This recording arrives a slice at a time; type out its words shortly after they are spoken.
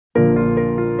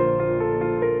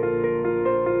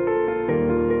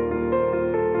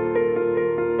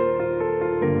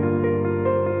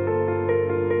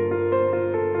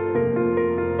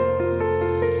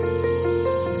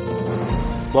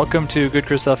Welcome to Good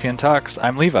Chriselfian Talks.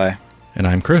 I'm Levi. And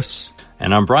I'm Chris.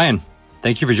 And I'm Brian.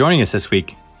 Thank you for joining us this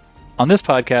week. On this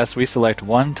podcast, we select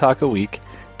one talk a week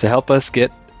to help us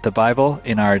get the Bible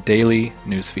in our daily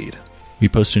newsfeed. We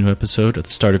post a new episode at the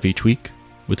start of each week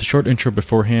with a short intro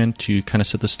beforehand to kind of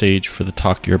set the stage for the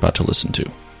talk you're about to listen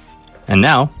to. And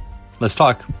now, let's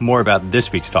talk more about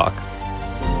this week's talk.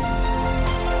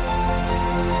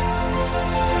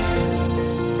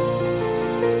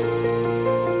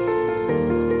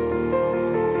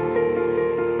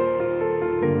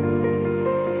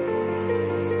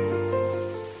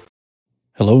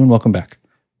 Hello and welcome back.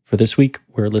 For this week,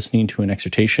 we're listening to an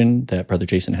exhortation that Brother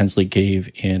Jason Hensley gave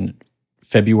in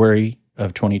February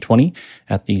of 2020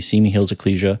 at the Simi Hills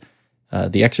Ecclesia.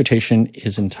 The exhortation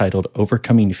is entitled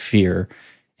Overcoming Fear.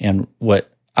 And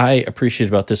what I appreciate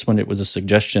about this one, it was a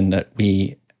suggestion that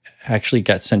we actually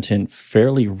got sent in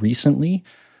fairly recently,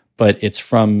 but it's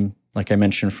from, like I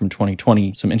mentioned, from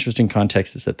 2020. Some interesting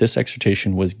context is that this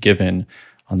exhortation was given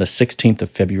on the 16th of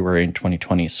February in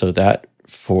 2020. So that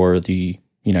for the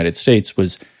United States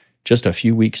was just a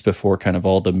few weeks before kind of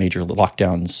all the major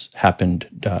lockdowns happened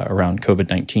around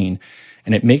COVID-19.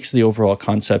 And it makes the overall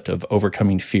concept of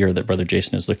overcoming fear that Brother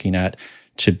Jason is looking at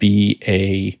to be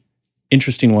a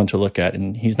interesting one to look at.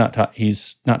 And he's not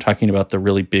talking about the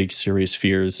really big, serious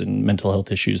fears and mental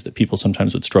health issues that people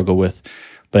sometimes would struggle with,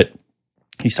 but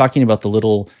he's talking about the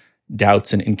little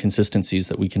doubts and inconsistencies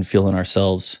that we can feel in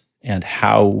ourselves and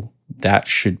how that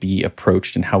should be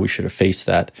approached and how we should have faced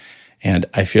that. And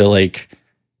I feel like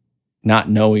not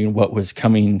knowing what was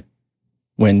coming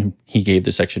when he gave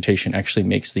this exhortation actually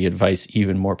makes the advice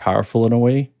even more powerful in a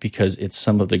way, because it's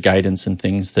some of the guidance and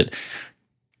things that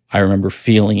I remember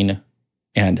feeling.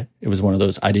 And it was one of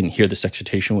those, I didn't hear this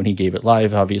exhortation when he gave it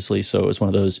live, obviously. So it was one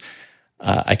of those,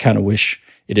 I kind of wish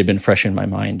it had been fresh in my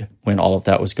mind when all of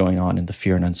that was going on and the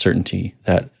fear and uncertainty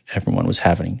that everyone was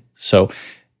having. So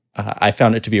I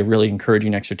found it to be a really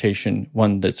encouraging exhortation,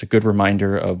 one that's a good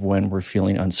reminder of when we're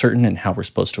feeling uncertain and how we're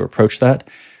supposed to approach that.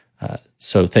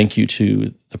 So thank you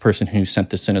to the person who sent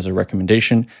this in as a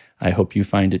recommendation. I hope you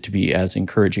find it to be as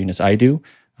encouraging as I do.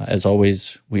 As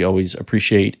always, we always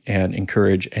appreciate and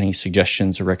encourage any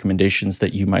suggestions or recommendations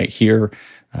that you might hear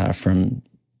from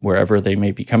wherever they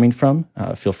may be coming from.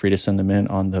 Feel free to send them in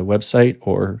on the website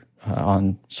or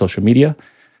on social media.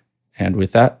 And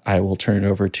with that, I will turn it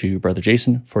over to Brother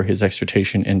Jason for his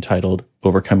exhortation entitled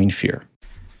Overcoming Fear.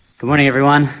 Good morning,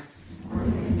 everyone.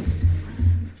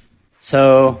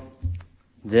 So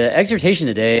the exhortation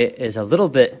today is a little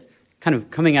bit kind of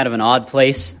coming out of an odd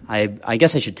place. I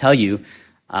guess I should tell you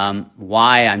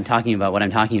why I'm talking about what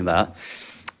I'm talking about.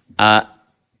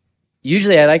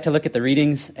 Usually I like to look at the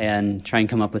readings and try and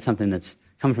come up with something that's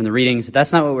come from the readings. But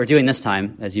that's not what we're doing this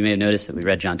time. As you may have noticed that we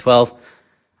read John 12.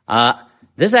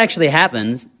 This actually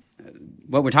happens,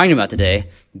 what we're talking about today,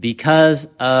 because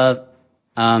of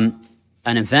an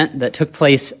event that took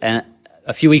place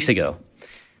a few weeks ago.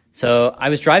 So I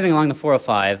was driving along the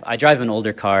 405. I drive an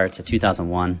older car. It's a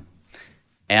 2001.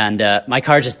 And my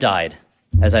car just died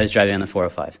as I was driving on the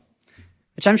 405,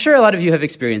 which I'm sure a lot of you have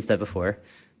experienced that before.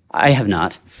 I have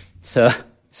not. So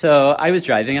I was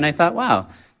driving, and I thought, wow,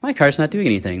 my car's not doing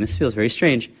anything. This feels very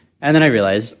strange. And then I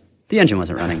realized the engine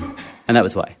wasn't running, and that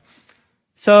was why.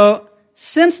 So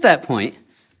since that point,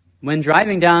 when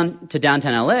driving down to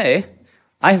downtown LA,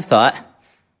 I have thought,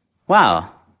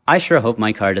 wow, I sure hope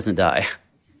my car doesn't die.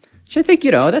 Which I think,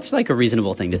 that's like a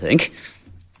reasonable thing to think.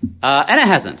 And it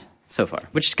hasn't so far,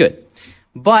 which is good.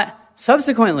 But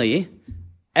subsequently,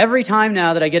 every time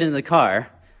now that I get into the car,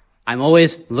 I'm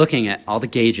always looking at all the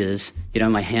gauges,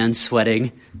 my hands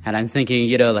sweating, and I'm thinking,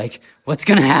 what's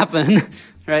going to happen?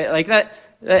 Right? Like that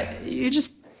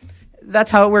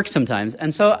that's how it works sometimes.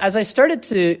 And so as I started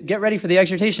to get ready for the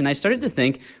exhortation, I started to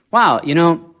think, wow,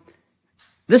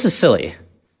 this is silly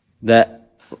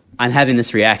that I'm having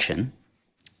this reaction.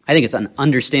 I think it's an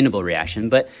understandable reaction,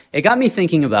 but it got me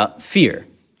thinking about fear.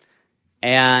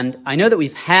 And I know that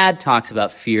we've had talks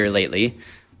about fear lately,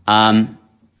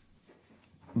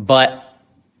 but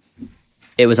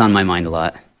it was on my mind a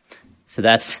lot. So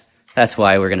that's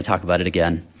why we're going to talk about it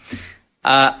again.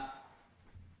 What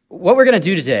we're going to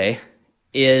do today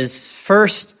is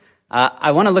first,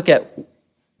 I want to look at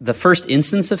the first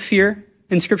instance of fear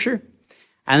in Scripture,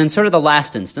 and then sort of the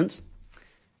last instance.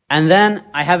 And then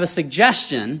I have a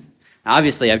suggestion.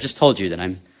 Obviously, I've just told you that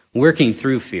I'm working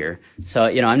through fear. So,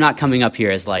 I'm not coming up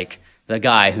here as like the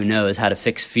guy who knows how to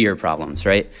fix fear problems,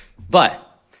 right? But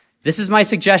this is my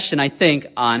suggestion, I think,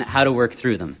 on how to work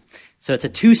through them. So it's a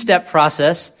two-step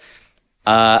process,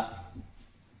 and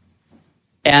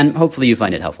hopefully you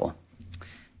find it helpful.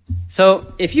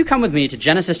 So if you come with me to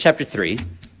Genesis chapter 3,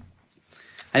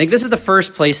 I think this is the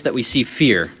first place that we see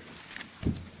fear.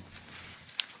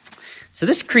 So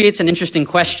this creates an interesting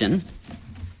question.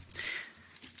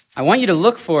 I want you to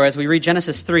look for, as we read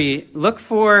Genesis 3, look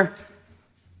for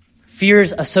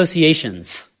fear's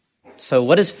associations. So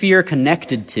what is fear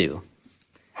connected to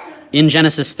in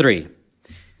Genesis 3?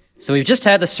 So we've just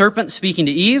had the serpent speaking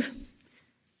to Eve.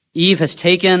 Eve has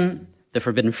taken the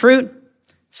forbidden fruit.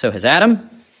 So has Adam.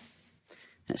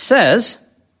 It says,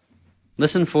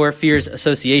 listen for fear's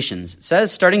associations. It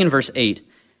says, starting in verse 8,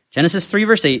 Genesis 3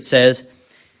 verse 8 says,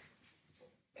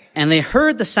 "And they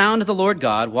heard the sound of the Lord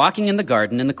God walking in the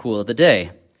garden in the cool of the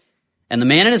day. And the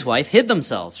man and his wife hid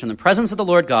themselves from the presence of the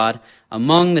Lord God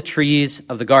among the trees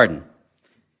of the garden.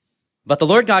 But the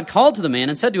Lord God called to the man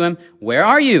and said to him, 'Where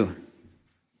are you?'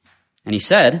 And he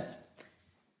said,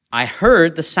 'I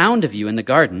heard the sound of you in the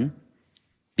garden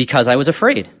because I was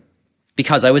afraid,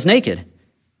 because I was naked,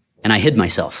 and I hid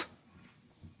myself.'"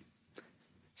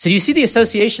 So do you see the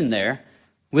association there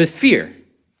with fear?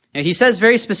 Now, he says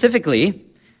very specifically,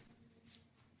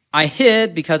 "I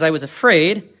hid because I was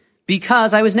afraid,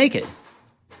 because I was naked."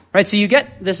 Right? So you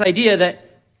get this idea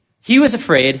that he was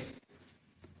afraid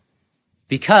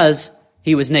because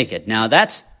he was naked. Now,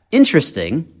 that's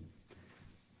interesting,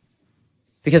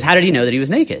 because how did he know that he was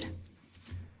naked?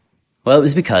 Well, it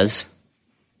was because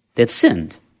they had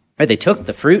sinned. Right? They took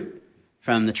the fruit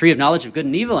from the tree of knowledge of good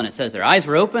and evil, and it says their eyes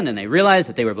were opened, and they realized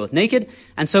that they were both naked.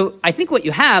 And so I think what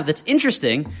you have that's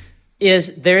interesting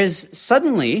is there is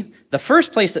suddenly, the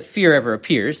first place that fear ever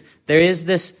appears, there is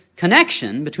this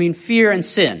connection between fear and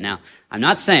sin. Now, I'm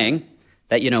not saying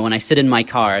that, when I sit in my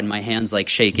car and my hand's like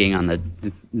shaking on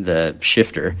the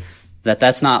shifter,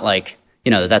 that's not like,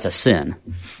 that that's a sin.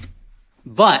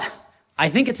 But I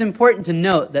think it's important to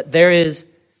note that there is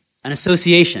an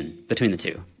association between the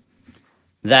two.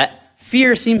 That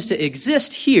fear seems to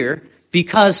exist here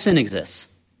because sin exists.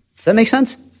 Does that make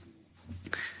sense?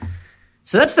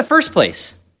 So that's the first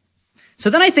place. So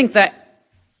then I think that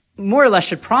more or less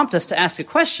should prompt us to ask a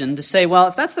question to say, well,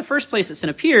 if that's the first place that sin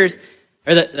appears,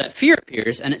 or that fear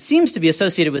appears, and it seems to be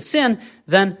associated with sin,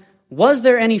 then was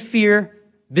there any fear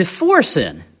before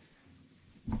sin?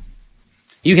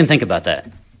 You can think about that.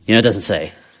 It doesn't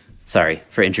say. Sorry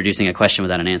for introducing a question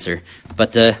without an answer.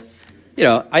 But,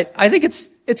 I think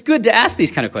it's good to ask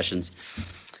these kind of questions.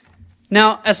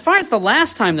 Now, as far as the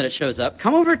last time that it shows up,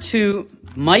 come over to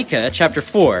Micah chapter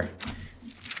 4.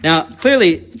 Now,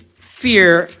 clearly,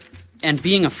 fear and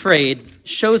being afraid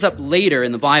shows up later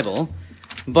in the Bible,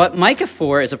 but Micah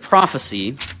 4 is a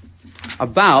prophecy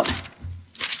about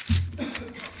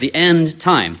the end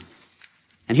time.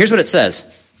 And here's what it says.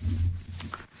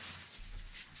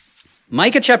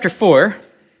 Micah chapter 4,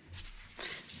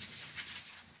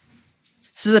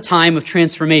 this is a time of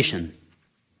transformation.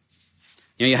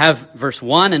 You have verse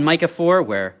 1 in Micah 4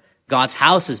 where God's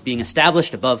house is being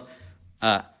established above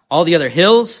all the other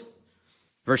hills.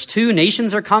 Verse 2,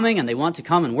 nations are coming and they want to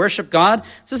come and worship God.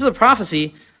 So this is a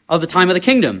prophecy of the time of the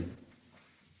kingdom.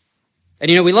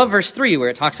 And we love verse 3 where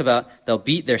it talks about they'll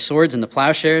beat their swords into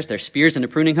plowshares, their spears into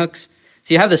pruning hooks.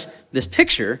 So you have this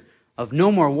picture of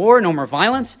no more war, no more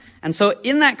violence. And so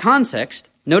in that context,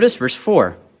 notice verse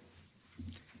 4.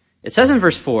 It says in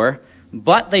verse 4,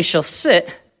 "But they shall sit,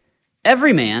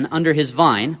 every man under his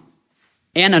vine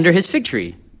and under his fig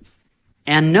tree,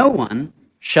 and no one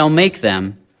shall make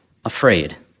them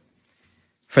afraid.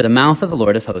 For the mouth of the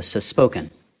Lord of hosts has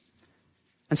spoken."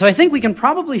 And so I think we can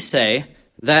probably say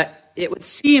that it would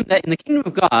seem that in the kingdom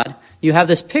of God, you have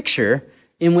this picture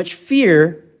in which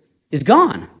fear is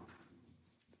gone.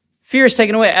 Fear is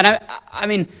taken away. And I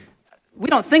mean, we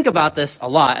don't think about this a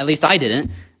lot, at least I didn't.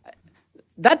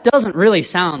 That doesn't really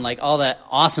sound like all that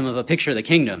awesome of a picture of the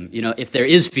kingdom, if there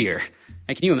is fear.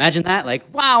 And can you imagine that?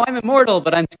 Like, wow, I'm immortal,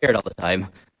 but I'm scared all the time,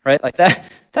 right? Like that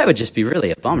would just be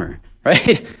really a bummer,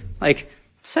 right? Like,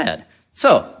 sad.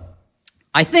 So,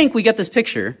 I think we get this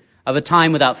picture of a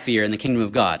time without fear in the kingdom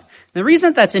of God. And the reason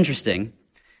that that's interesting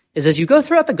is as you go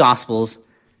throughout the Gospels,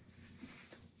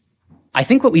 I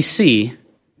think what we see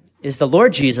is the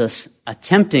Lord Jesus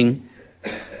attempting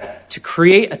to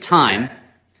create a time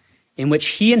in which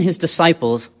he and his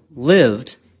disciples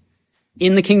lived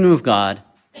in the kingdom of God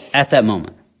at that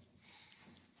moment.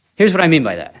 Here's what I mean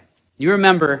by that. You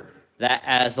remember that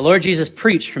as the Lord Jesus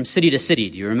preached from city to city,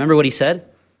 do you remember what he said?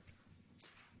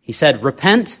 He said,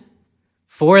 "Repent,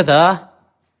 for the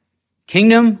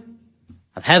kingdom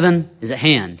of heaven is at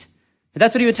hand." And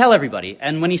that's what he would tell everybody.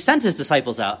 And when he sent his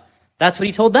disciples out, that's what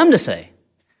he told them to say.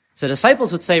 So the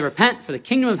disciples would say, "Repent, for the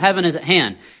kingdom of heaven is at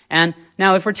hand." And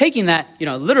now if we're taking that,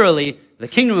 literally, the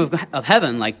kingdom of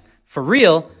heaven, like for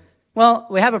real, Well,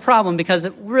 we have a problem because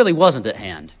it really wasn't at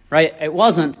hand, right? It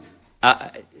wasn't,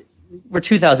 we're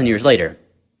 2,000 years later.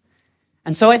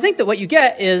 And so I think that what you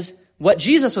get is what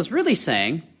Jesus was really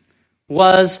saying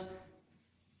was,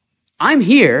 I'm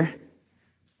here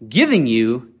giving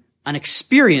you an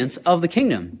experience of the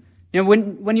kingdom. You know,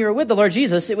 when you were with the Lord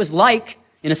Jesus, it was like,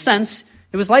 in a sense,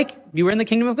 it was like you were in the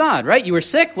kingdom of God, right? You were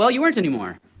sick, well, you weren't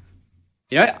anymore.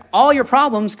 You know, all your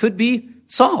problems could be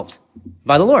solved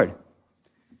by the Lord.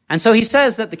 And so he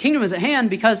says that the kingdom is at hand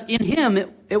because in him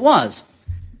it was.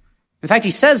 In fact,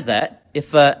 he says that,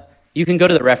 if you can go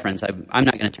to the reference, I'm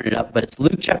not going to turn it up, but it's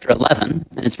Luke chapter 11,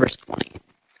 and it's verse 20.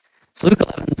 It's Luke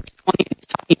 11, verse 20, and he's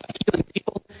talking about healing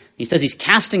people. He says he's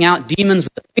casting out demons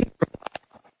with the finger of God.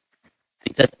 And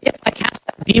he says, if I cast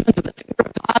out demons with the finger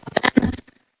of God, then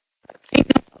the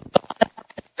kingdom of God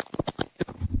has come upon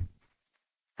you.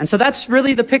 And so that's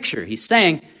really the picture. He's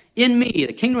saying, in me,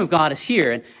 the kingdom of God is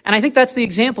here. And I think that's the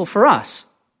example for us.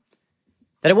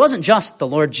 That it wasn't just the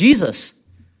Lord Jesus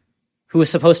who was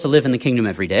supposed to live in the kingdom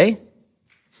every day,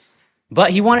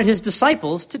 but he wanted his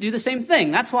disciples to do the same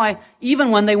thing. That's why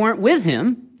even when they weren't with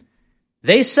him,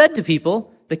 they said to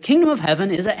people, the kingdom of heaven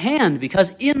is at hand,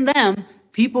 because in them,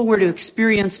 people were to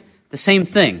experience the same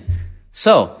thing.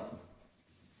 So,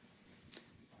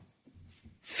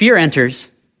 fear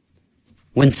enters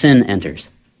when sin enters.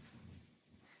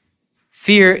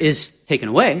 Fear is taken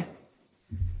away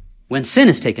when sin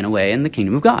is taken away in the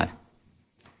kingdom of God.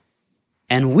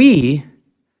 And we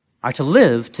are to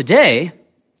live today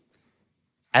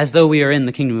as though we are in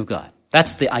the kingdom of God.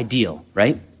 That's the ideal,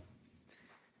 right?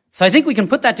 So I think we can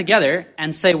put that together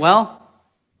and say, well,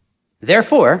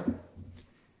 therefore,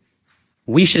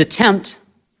 we should attempt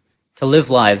to live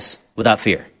lives without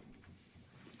fear.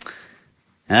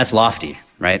 And that's lofty,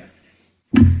 right?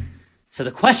 So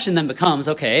the question then becomes,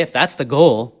 okay, if that's the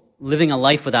goal, living a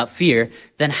life without fear,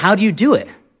 then how do you do it?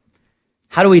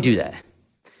 How do we do that?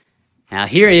 Now,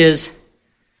 here is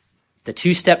the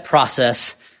two-step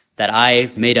process that I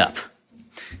made up.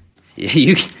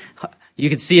 You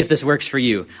can see if this works for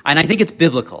you. And I think it's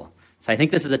biblical. So I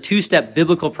think this is a two-step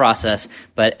biblical process,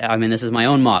 but I mean, this is my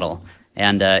own model.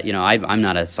 And, I'm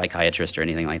not a psychiatrist or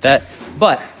anything like that.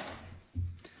 But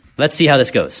let's see how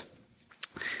this goes.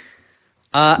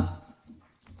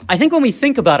 I think when we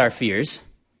think about our fears,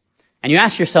 and you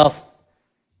ask yourself,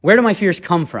 where do my fears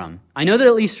come from? I know that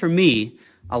at least for me,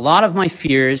 a lot of my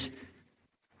fears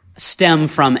stem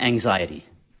from anxiety.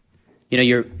 You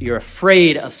know, you're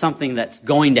afraid of something that's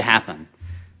going to happen,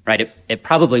 right? It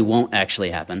probably won't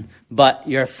actually happen, but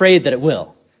you're afraid that it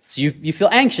will. So you feel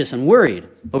anxious and worried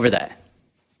over that.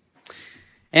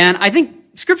 And I think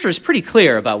Scripture is pretty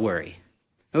clear about worry.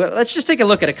 Let's just take a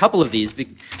look at a couple of these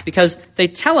because they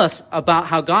tell us about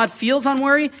how God feels on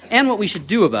worry and what we should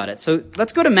do about it. So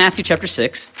let's go to Matthew chapter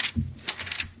 6.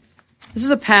 This is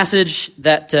a passage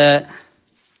that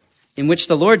in which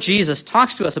the Lord Jesus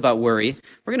talks to us about worry.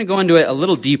 We're going to go into it a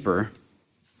little deeper.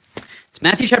 It's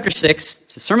Matthew chapter 6.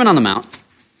 It's the Sermon on the Mount.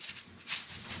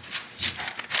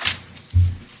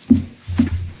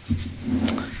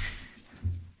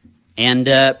 And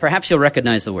perhaps you'll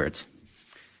recognize the words.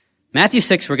 Matthew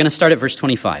 6, we're going to start at verse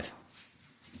 25.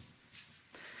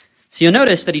 So you'll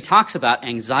notice that he talks about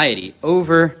anxiety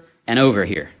over and over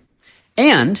here.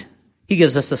 And he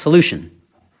gives us a solution.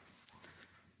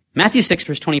 Matthew 6,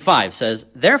 verse 25 says,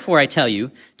 "Therefore I tell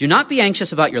you, do not be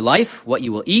anxious about your life, what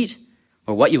you will eat,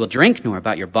 or what you will drink, nor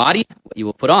about your body, what you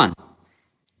will put on.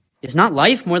 Is not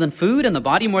life more than food, and the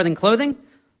body more than clothing?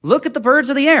 Look at the birds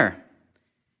of the air.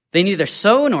 They neither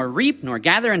sow nor reap nor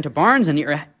gather into barns, and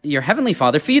your heavenly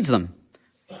Father feeds them.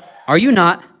 Are you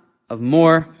not of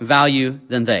more value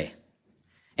than they?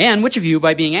 And which of you,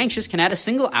 by being anxious, can add a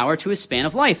single hour to his span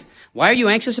of life? Why are you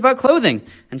anxious about clothing?"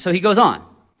 And so he goes on.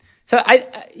 So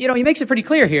he makes it pretty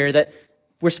clear here that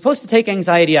we're supposed to take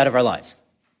anxiety out of our lives.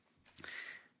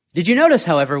 Did you notice,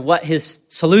 however, what his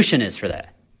solution is for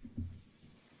that?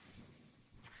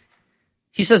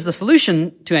 He says the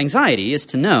solution to anxiety is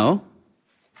to know,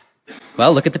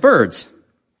 well, look at the birds.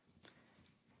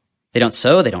 They don't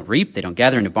sow, they don't reap, they don't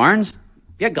gather into barns,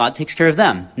 yet God takes care of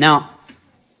them. Now,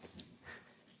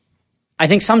 I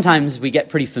think sometimes we get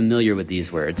pretty familiar with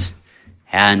these words,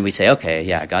 and we say, okay,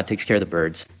 yeah, God takes care of the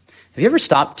birds. Have you ever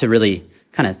stopped to really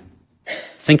kind of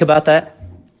think about that?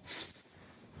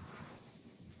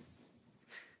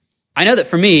 I know that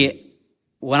for me,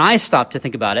 when I stopped to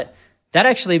think about it, that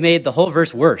actually made the whole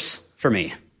verse worse for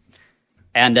me.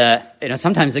 And,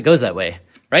 sometimes it goes that way,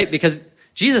 right? Because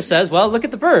Jesus says, well, look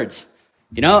at the birds.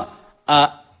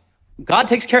 God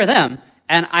takes care of them.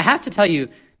 And I have to tell you,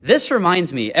 this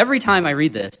reminds me, every time I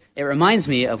read this, it reminds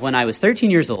me of when I was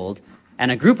 13 years old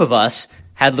and a group of us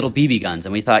had little BB guns,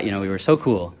 and we thought, we were so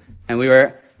cool. And we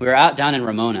were out down in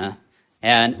Ramona,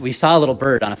 and we saw a little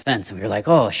bird on a fence, and we were like,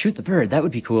 oh, shoot the bird, that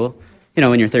would be cool,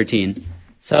 when you're 13.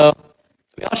 So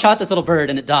we all shot this little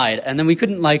bird, and it died, and then we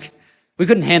couldn't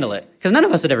handle it, because none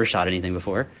of us had ever shot anything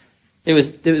before. It was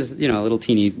a little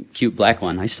teeny, cute black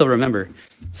one. I still remember.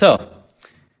 So,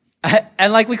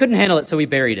 we couldn't handle it, so we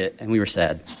buried it, and we were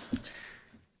sad.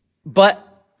 But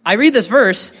I read this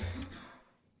verse,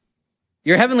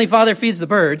 your heavenly Father feeds the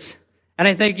birds, and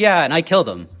I think, yeah, and I killed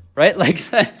them, right?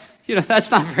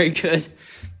 That's not very good.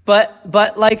 But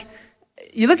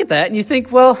you look at that and you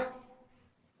think, well,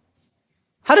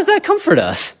 how does that comfort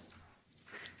us?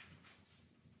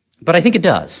 But I think it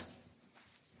does.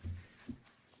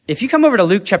 If you come over to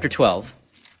Luke chapter 12,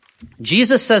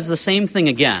 Jesus says the same thing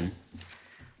again,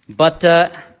 but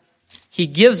he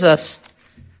gives us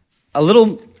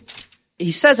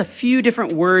he says a few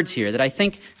different words here that I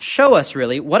think show us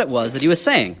really what it was that he was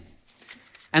saying.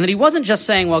 And that he wasn't just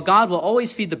saying, well, God will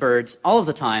always feed the birds all of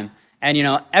the time, and,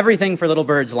 everything for little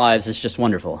birds' lives is just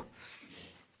wonderful.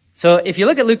 So if you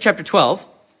look at Luke chapter 12,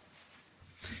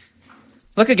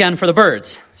 look again for the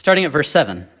birds, starting at verse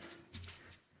 7.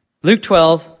 At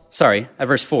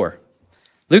verse 4.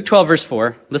 Luke 12, verse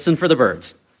 4, listen for the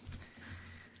birds.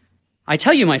 I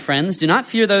tell you, my friends, do not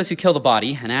fear those who kill the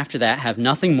body, and after that have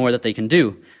nothing more that they can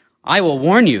do. I will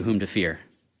warn you whom to fear.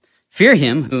 Fear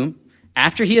him whom,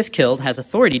 after he is killed, has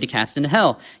authority to cast into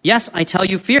hell. Yes, I tell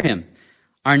you, fear him.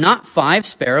 Are not 5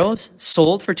 sparrows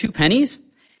sold for 2 pennies?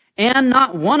 And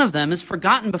not one of them is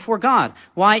forgotten before God.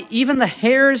 Why, even the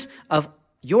hairs of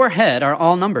your head are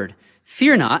all numbered.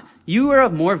 Fear not, you are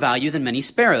of more value than many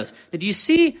sparrows. Now, do you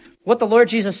see what the Lord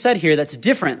Jesus said here that's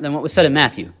different than what was said in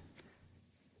Matthew?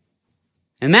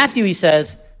 In Matthew, he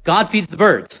says, God feeds the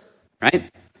birds,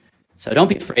 right? So don't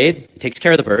be afraid. He takes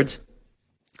care of the birds.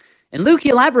 In Luke, he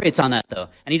elaborates on that, though.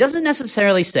 And he doesn't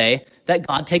necessarily say that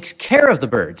God takes care of the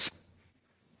birds.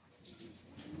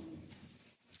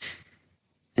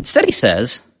 Instead, he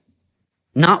says,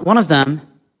 not one of them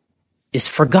is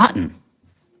forgotten.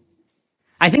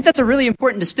 I think that's a really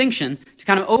important distinction to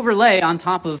kind of overlay on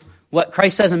top of what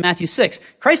Christ says in Matthew 6.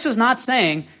 Christ was not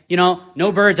saying,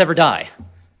 no birds ever die,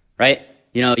 right?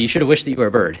 You should have wished that you were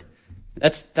a bird.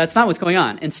 That's not what's going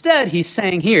on. Instead, he's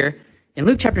saying here in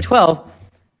Luke chapter 12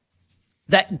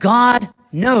 that God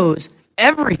knows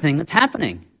everything that's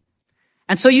happening.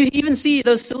 And so you even see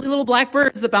those silly little black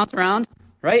birds that bounce around,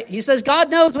 right? He says God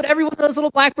knows what every one of those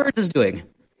little black birds is doing.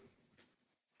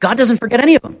 God doesn't forget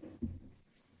any of them.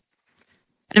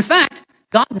 And in fact,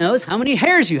 God knows how many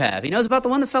hairs you have. He knows about the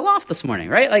one that fell off this morning,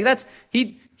 right?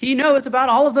 He knows about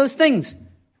all of those things.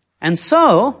 And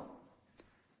so,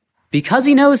 because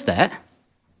he knows that,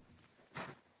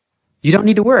 you don't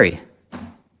need to worry.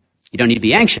 You don't need to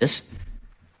be anxious.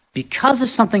 Because if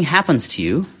something happens to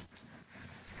you,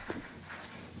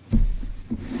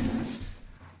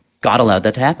 God allowed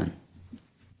that to happen.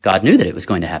 God knew that it was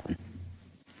going to happen.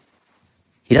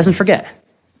 He doesn't forget.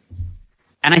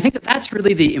 And I think that that's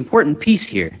really the important piece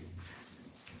here.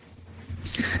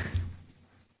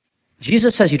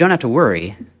 Jesus says you don't have to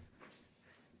worry,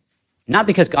 not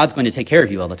because God's going to take care of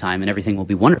you all the time and everything will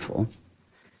be wonderful,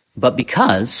 but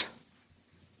because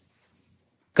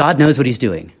God knows what he's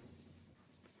doing.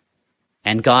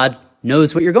 And God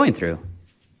knows what you're going through.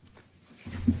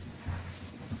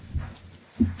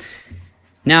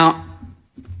 Now,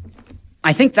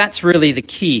 I think that's really the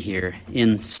key here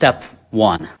in step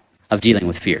 1 of dealing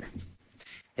with fear.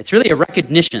 It's really a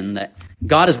recognition that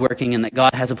God is working and that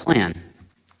God has a plan.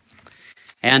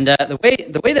 And the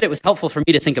way that it was helpful for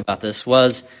me to think about this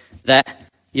was that,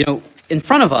 in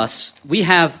front of us, we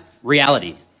have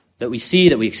reality that we see,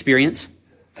 that we experience.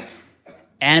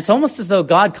 And it's almost as though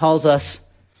God calls us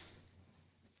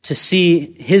to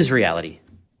see his reality,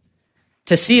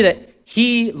 to see that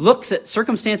he looks at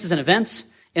circumstances and events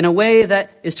in a way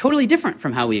that is totally different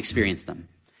from how we experience them,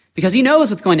 because he knows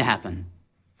what's going to happen.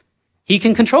 He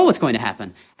can control what's going to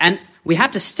happen. And we have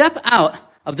to step out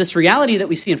of this reality that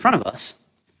we see in front of us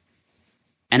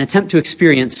and attempt to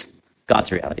experience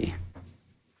God's reality.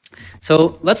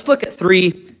 So let's look at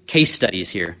 3 case studies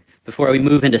here before we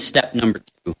move into step number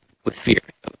 2 with fear.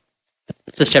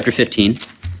 This is chapter 15.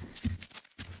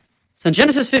 So in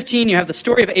Genesis 15, you have the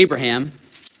story of Abraham.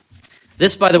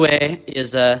 This, by the way,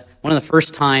 is one of the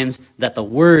first times that the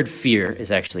word fear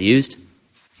is actually used.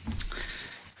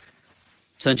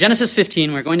 So in Genesis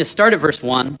 15, we're going to start at verse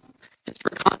 1. Just for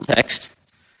context,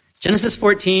 Genesis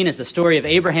 14 is the story of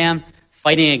Abraham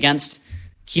fighting against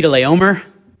Chedorlaomer,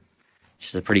 which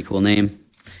is a pretty cool name.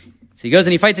 So he goes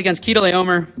and he fights against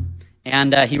Chedorlaomer,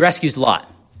 and he rescues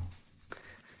Lot.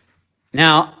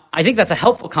 Now, I think that's a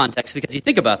helpful context because you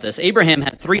think about this. Abraham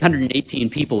had 318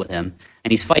 people with him,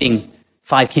 and he's fighting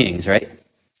 5 kings, right?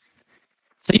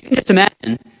 So you can just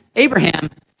imagine, Abraham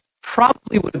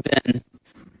probably would have been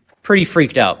pretty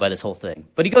freaked out by this whole thing.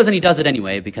 But he goes and he does it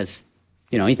anyway because,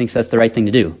 he thinks that's the right thing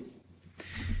to do.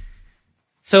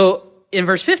 So in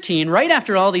verse 15, right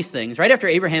after all these things, right after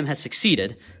Abraham has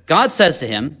succeeded, God says to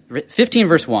him, 15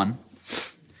 verse 1,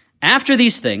 "After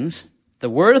these things, the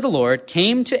word of the Lord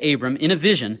came to Abram in a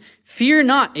vision. 'Fear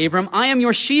not, Abram, I am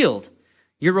your shield.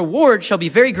 Your reward shall be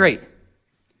very great.'"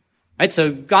 Right?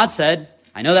 So God said,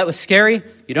 I know that was scary.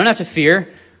 You don't have to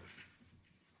fear.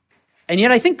 And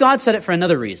yet I think God said it for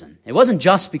another reason. It wasn't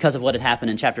just because of what had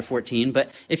happened in chapter 14, but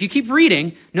if you keep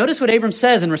reading, notice what Abram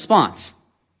says in response.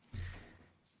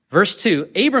 Verse 2,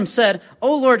 Abram said,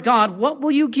 "O Lord God, what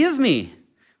will you give me?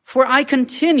 For I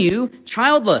continue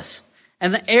childless,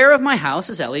 and the heir of my house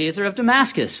is Eliezer of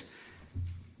Damascus."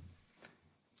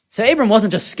 So Abram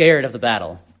wasn't just scared of the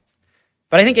battle.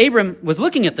 But I think Abram was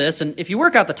looking at this, and if you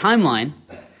work out the timeline,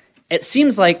 it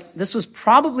seems like this was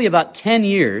probably about 10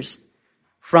 years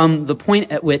from the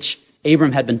point at which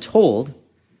Abram had been told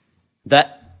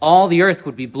that all the earth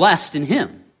would be blessed in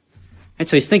him. And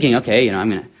so he's thinking, okay, I'm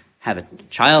going to have a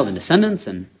child and descendants,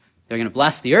 and they're going to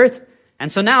bless the earth.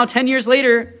 And so now, 10 years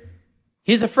later,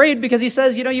 he's afraid because he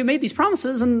says, you made these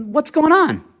promises, and what's going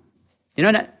on?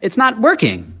 It's not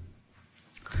working.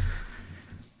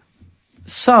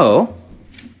 So,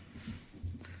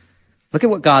 look at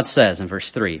what God says in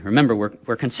verse 3. Remember,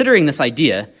 we're considering this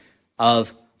idea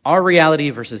of our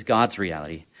reality versus God's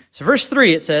reality. So verse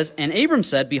 3, it says, "And Abram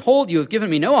said, 'Behold, you have given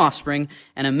me no offspring,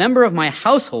 and a member of my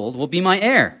household will be my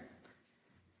heir.'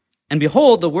 And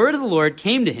behold, the word of the Lord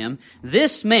came to him,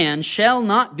 'This man shall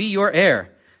not be your heir.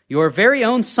 Your very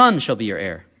own son shall be your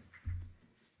heir.'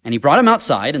 And he brought him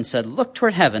outside and said, 'Look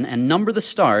toward heaven and number the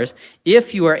stars,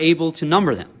 if you are able to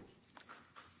number them.'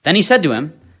 Then he said to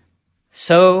him,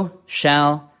 'So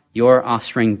shall your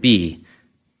offspring be.'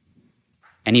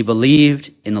 And he believed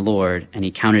in the Lord, and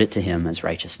he counted it to him as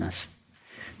righteousness."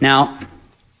 Now,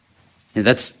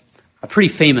 that's a pretty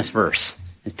famous verse.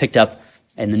 It's picked up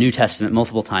in the New Testament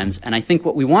multiple times. And I think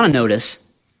what we want to notice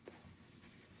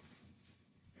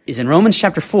is in Romans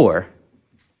chapter 4,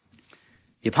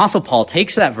 the Apostle Paul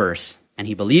takes that verse, and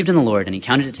he believed in the Lord, and he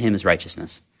counted it to him as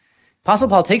righteousness. Apostle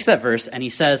Paul takes that verse, and he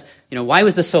says, why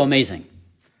was this so amazing?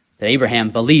 That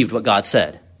Abraham believed what God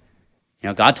said.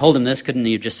 God told him this. Couldn't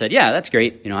he have just said, yeah, that's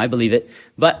great. I believe it.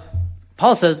 But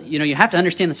Paul says, you have to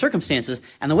understand the circumstances.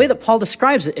 And the way that Paul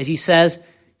describes it is he says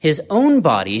his own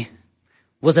body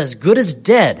was as good as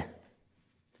dead.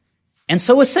 And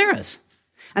so was Sarah's.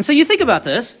 And so you think about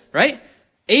this, right?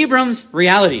 Abram's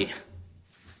reality.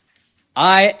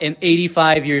 I am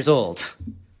 85 years old.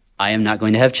 I am not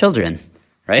going to have children,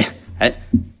 right? That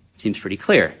seems pretty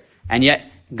clear. And yet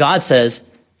God says,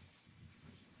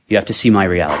 you have to see my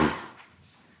reality.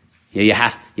 You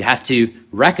have to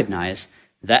recognize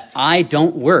that I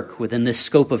don't work within this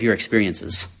scope of your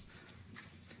experiences.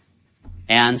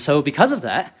 And so because of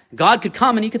that, God could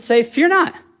come and he could say, fear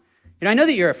not. I know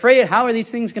that you're afraid. How are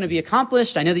these things going to be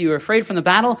accomplished? I know that you were afraid from the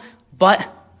battle, but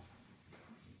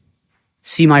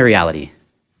see my reality.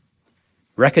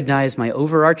 Recognize my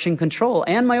overarching control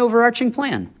and my overarching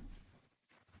plan.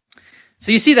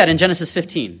 So you see that in Genesis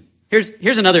 15.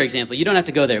 Here's another example. You don't have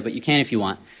to go there, but you can if you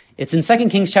want. It's in 2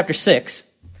 Kings chapter 6.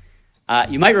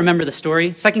 You might remember the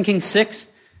story. 2 Kings 6,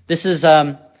 this is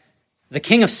the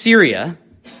king of Syria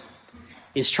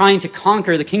is trying to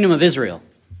conquer the kingdom of Israel.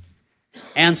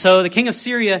 And so the king of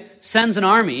Syria sends an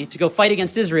army to go fight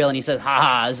against Israel, and he says,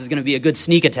 this is going to be a good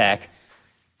sneak attack.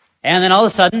 And then all of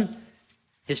a sudden,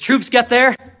 his troops get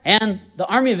there, and the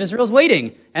army of Israel is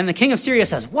waiting. And the king of Syria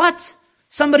says, what?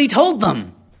 Somebody told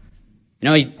them.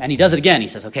 And he does it again. He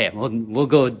says, okay, we'll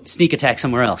go sneak attack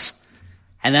somewhere else.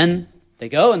 And then they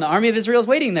go, and the army of Israel is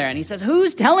waiting there. And he says,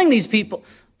 who's telling these people?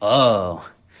 Oh,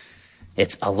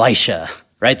 it's Elisha,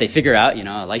 right? They figure out,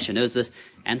 Elisha knows this.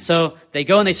 And so they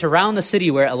go and they surround the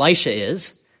city where Elisha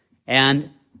is.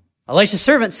 And Elisha's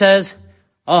servant says,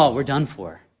 oh, we're done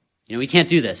for. We can't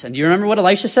do this. And do you remember what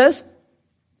Elisha says?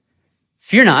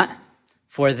 Fear not,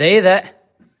 for they that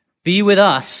be with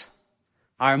us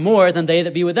are more than they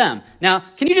that be with them. Now,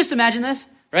 can you just imagine this,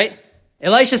 right?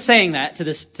 Elisha's saying that to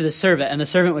this servant, and the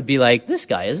servant would be like, this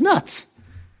guy is nuts,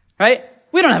 right?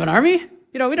 We don't have an army.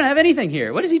 We don't have anything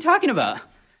here. What is he talking about?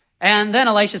 And then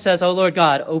Elisha says, oh, Lord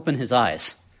God, open his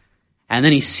eyes. And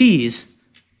then he sees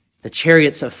the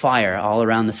chariots of fire all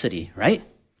around the city, right?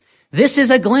 This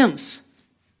is a glimpse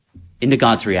into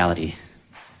God's reality.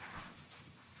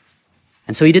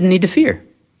 And so he didn't need to fear.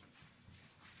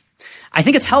 I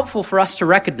think it's helpful for us to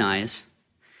recognize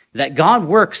that God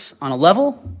works on a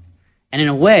level and in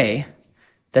a way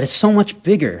that is so much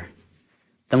bigger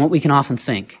than what we can often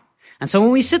think. And so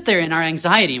when we sit there in our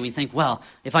anxiety and we think, well,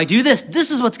 if I do this,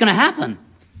 this is what's going to happen.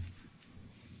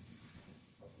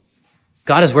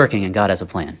 God is working and God has a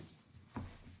plan.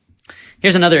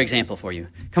 Here's another example for you.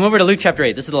 Come over to Luke chapter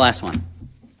 8. This is the last one.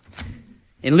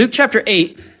 In Luke chapter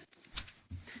 8,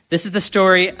 this is the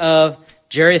story of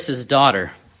Jairus'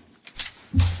 daughter.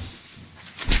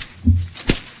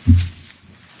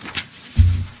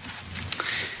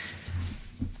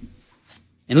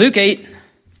 In Luke 8,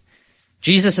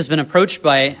 Jesus has been approached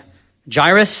by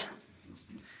Jairus,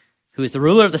 who is the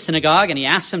ruler of the synagogue, and he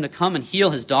asks him to come and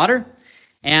heal his daughter.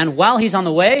 And while he's on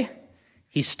the way,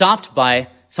 he's stopped by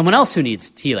someone else who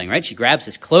needs healing, right? She grabs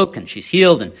his cloak and she's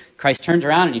healed, and Christ turns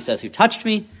around and he says, "Who touched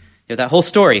me?" You have that whole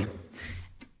story.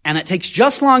 And that takes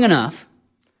just long enough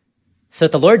so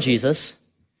that the Lord Jesus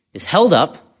is held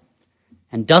up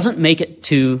and doesn't make it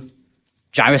to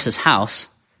Jairus' house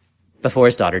before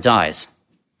his daughter dies.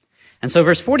 And so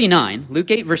verse 49, Luke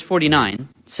 8 verse 49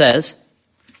 says,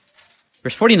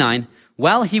 verse 49,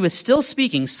 while he was still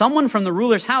speaking, someone from the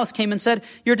ruler's house came and said,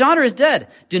 "Your daughter is dead.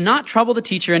 Do not trouble the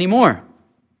teacher anymore."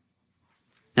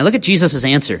 Now look at Jesus'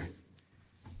 answer.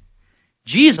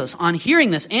 Jesus, on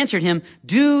hearing this, answered him,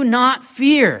 "Do not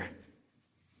fear."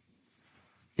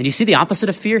 And you see the opposite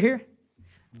of fear here?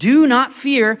 Do not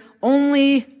fear,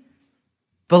 only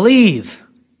believe.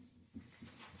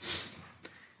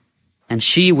 And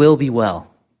she will be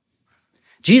well.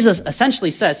 Jesus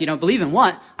essentially says, believe in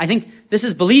what? I think this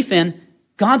is belief in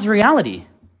God's reality.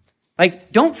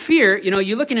 Like, don't fear,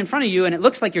 you're looking in front of you and it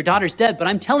looks like your daughter's dead, but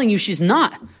I'm telling you she's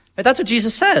not. But that's what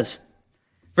Jesus says.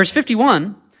 Verse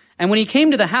 51, and when he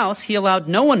came to the house, he allowed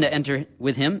no one to enter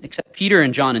with him except Peter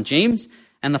and John and James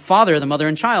and the father, the mother,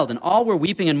 and child. And all were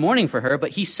weeping and mourning for her.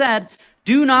 But he said,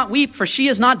 "Do not weep, for she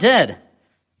is not dead,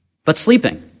 but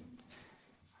sleeping."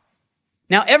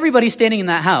 Now, everybody standing in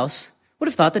that house would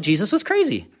have thought that Jesus was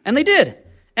crazy. And they did.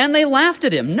 And they laughed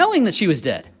at him, knowing that she was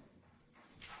dead.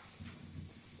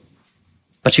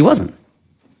 But she wasn't.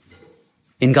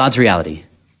 In God's reality.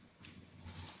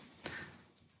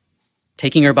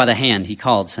 Taking her by the hand, he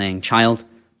called, saying, "Child,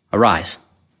 arise."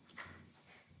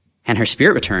 And her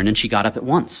spirit returned, and she got up at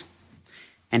once.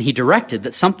 And he directed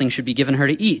that something should be given her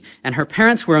to eat. And her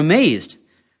parents were amazed,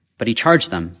 but he charged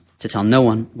them to tell no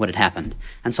one what had happened.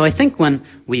 And so I think when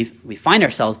we find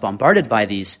ourselves bombarded by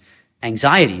these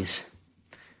anxieties,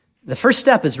 the first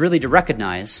step is really to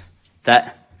recognize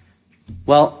that,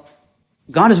 well,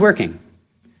 God is working.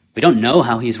 We don't know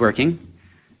how he's working.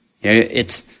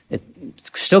 It's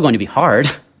still going to be hard,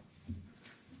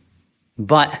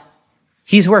 but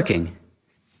he's working.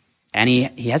 And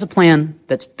he has a plan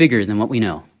that's bigger than what we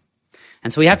know.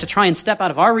 And so we have to try and step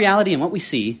out of our reality and what we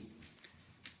see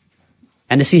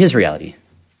and to see his reality.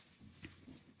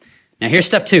 Now here's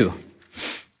step 2.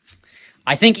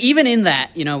 I think even in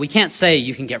that, we can't say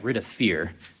you can get rid of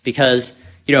fear because,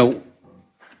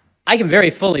 I can very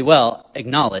fully well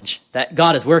acknowledge that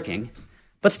God is working,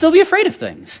 but still be afraid of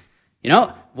things.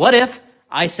 What if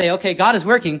I say, okay, God is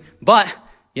working, but,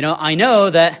 I know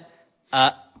that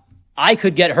I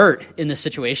could get hurt in this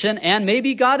situation, and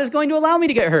maybe God is going to allow me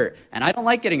to get hurt, and I don't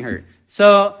like getting hurt.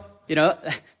 So,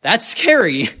 that's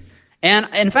scary. And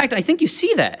in fact, I think you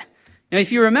see that. Now,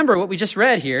 if you remember what we just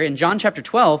read here in John chapter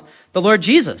 12, the Lord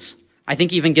Jesus, I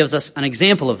think, even gives us an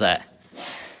example of that.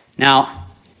 Now,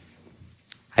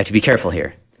 I have to be careful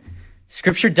here.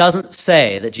 Scripture doesn't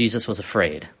say that Jesus was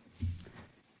afraid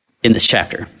in this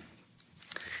chapter.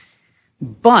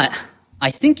 But I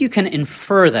think you can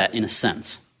infer that in a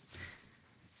sense.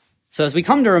 So as we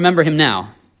come to remember him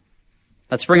now,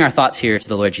 let's bring our thoughts here to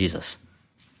the Lord Jesus.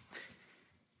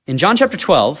 In John chapter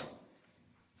 12,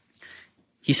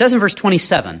 he says in verse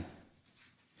 27,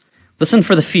 listen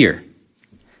for the fear.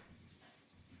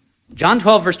 John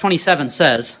 12 verse 27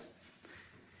 says,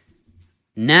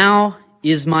 "Now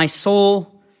is my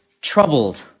soul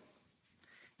troubled.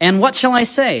 And what shall I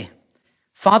say?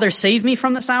 Father, save me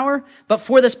from this hour? But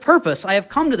for this purpose I have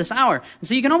come to this hour." And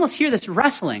so you can almost hear this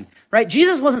wrestling, right?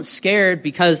 Jesus wasn't scared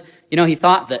because, he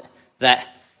thought that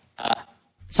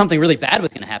something really bad was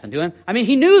going to happen to him. I mean,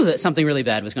 he knew that something really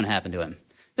bad was going to happen to him.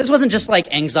 This wasn't just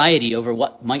like anxiety over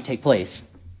what might take place.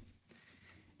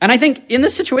 And I think in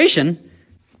this situation,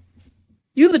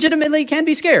 you legitimately can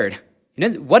be scared.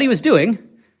 What he was doing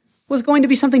was going to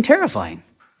be something terrifying.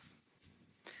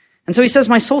 And so he says,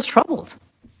 "My soul's troubled."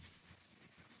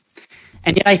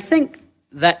 And yet I think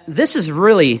that this is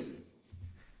really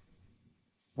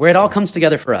where it all comes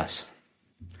together for us.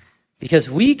 Because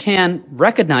we can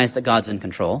recognize that God's in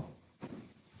control,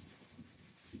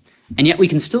 And yet we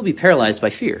can still be paralyzed by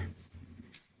fear,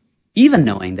 even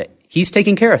knowing that he's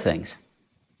taking care of things.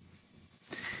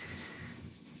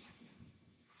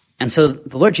 And so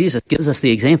the Lord Jesus gives us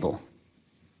the example.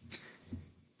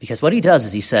 Because what he does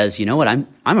is he says, you know what, I'm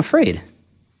afraid.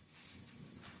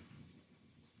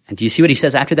 And do you see what he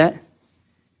says after that?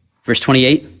 Verse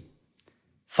 28,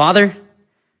 Father,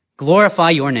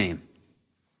 glorify your name.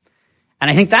 And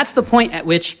I think that's the point at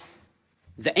which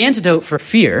the antidote for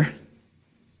fear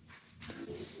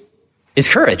is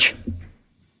courage.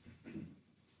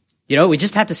 We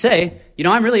just have to say,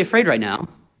 I'm really afraid right now,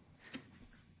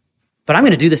 but I'm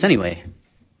going to do this anyway,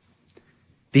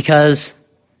 because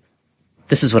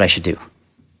this is what I should do.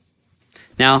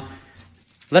 Now,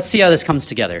 let's see how this comes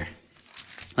together.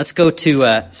 Let's go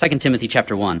to 2 Timothy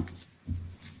chapter 1.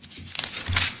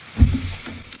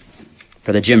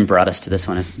 Brother Jim brought us to this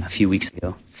one a few weeks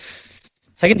ago.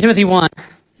 2 Timothy 1,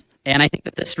 and I think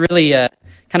that this really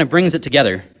kind of brings it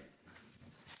together.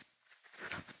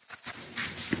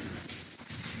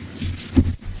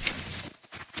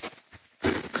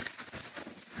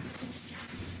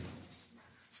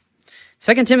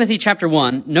 Second Timothy chapter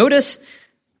 1, notice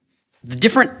the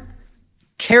different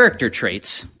character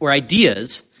traits or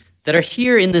ideas that are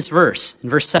here in this verse, in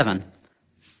verse 7.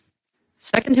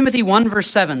 2 Timothy 1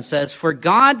 verse 7 says, "For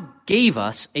God gave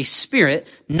us a spirit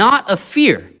not of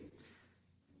fear."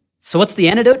 So what's the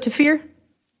antidote to fear?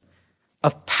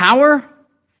 Of power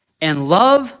and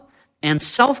love and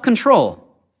self-control.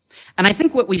 And I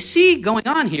think what we see going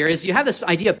on here is you have this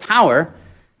idea of power,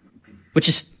 which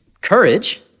is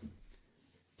courage.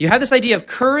 You have this idea of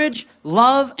courage,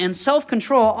 love, and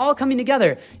self-control all coming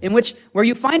together, where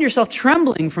you find yourself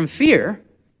trembling from fear.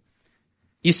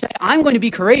 You say, I'm going to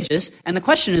be courageous, and the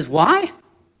question is, why?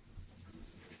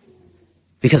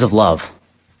 Because of love.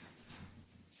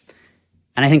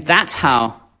 And I think that's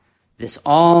how this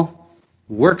all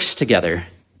works together,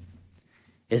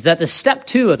 is that the step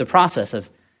 2 of the process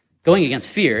of going against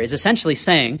fear is essentially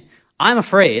saying, I'm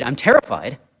afraid, I'm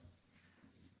terrified,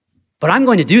 but I'm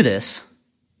going to do this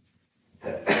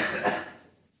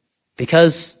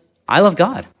because I love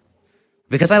God,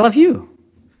 because I love you.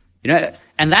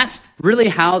 And that's really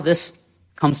how this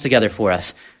comes together for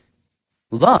us.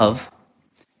 Love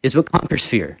is what conquers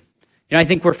fear. I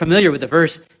think we're familiar with the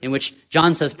verse in which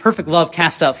John says, perfect love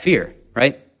casts out fear,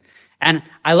 right? And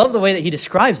I love the way that he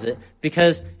describes it,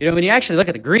 because, when you actually look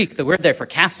at the Greek, the word there for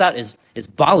cast out is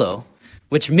balo,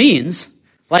 which means,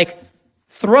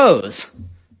 throws,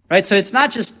 right? So it's not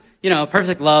just,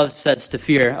 perfect love says to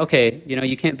fear, okay,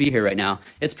 you can't be here right now.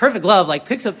 It's perfect love,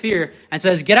 picks up fear and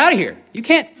says, get out of here. You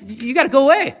got to go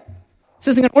away. This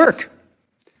isn't going to work.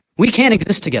 We can't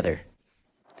exist together.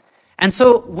 And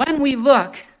so when we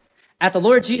look at the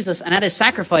Lord Jesus and at his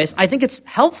sacrifice, I think it's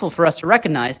helpful for us to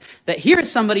recognize that here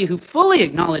is somebody who fully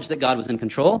acknowledged that God was in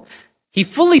control. He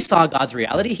fully saw God's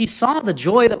reality. He saw the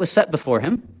joy that was set before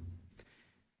him.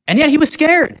 And yet he was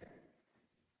scared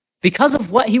because of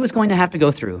what he was going to have to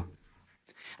go through.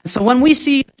 And so when we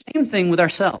see the same thing with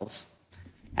ourselves,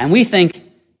 and we think,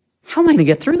 how am I going to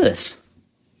get through this?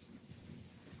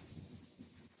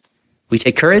 We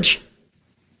take courage,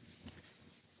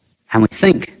 and we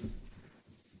think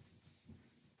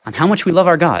on how much we love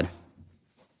our God,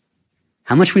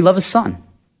 how much we love his Son.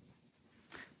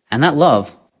 And that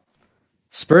love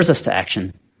spurs us to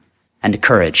action and to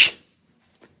courage.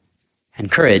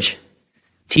 And courage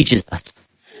teaches us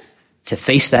to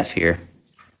face that fear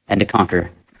and to conquer,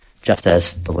 just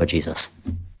as the Lord Jesus.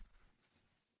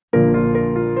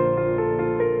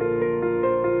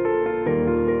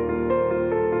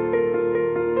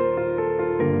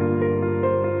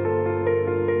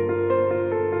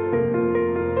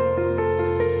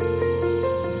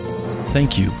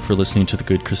 Thank you for listening to the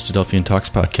Good Christadelphian Talks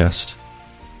podcast.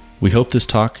 We hope this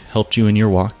talk helped you in your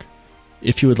walk.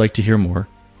 If you would like to hear more,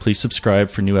 please subscribe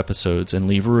for new episodes and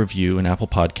leave a review in Apple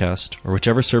Podcast or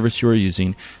whichever service you are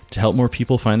using to help more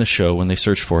people find the show when they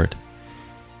search for it.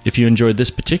 If you enjoyed this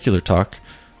particular talk,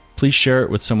 please share it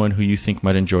with someone who you think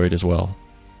might enjoy it as well.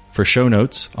 For show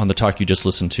notes on the talk you just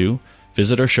listened to,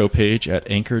 visit our show page at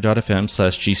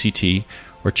anchor.fm/GCT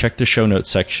or check the show notes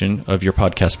section of your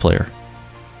podcast player.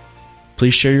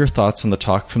 Please share your thoughts on the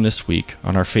talk from this week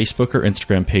on our Facebook or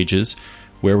Instagram pages,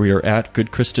 where we are at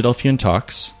Good Christadelphian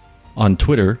Talks, on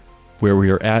Twitter, where we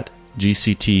are at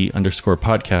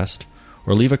GCT_podcast,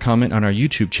 or leave a comment on our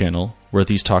YouTube channel, where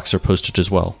these talks are posted as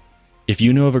well. If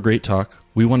you know of a great talk,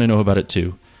 we want to know about it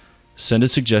too. Send a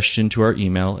suggestion to our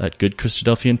email at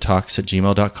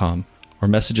goodchristadelphiantalks@gmail.com, or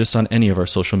message us on any of our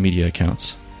social media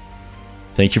accounts.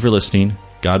 Thank you for listening,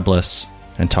 God bless,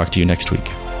 and talk to you next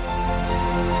week.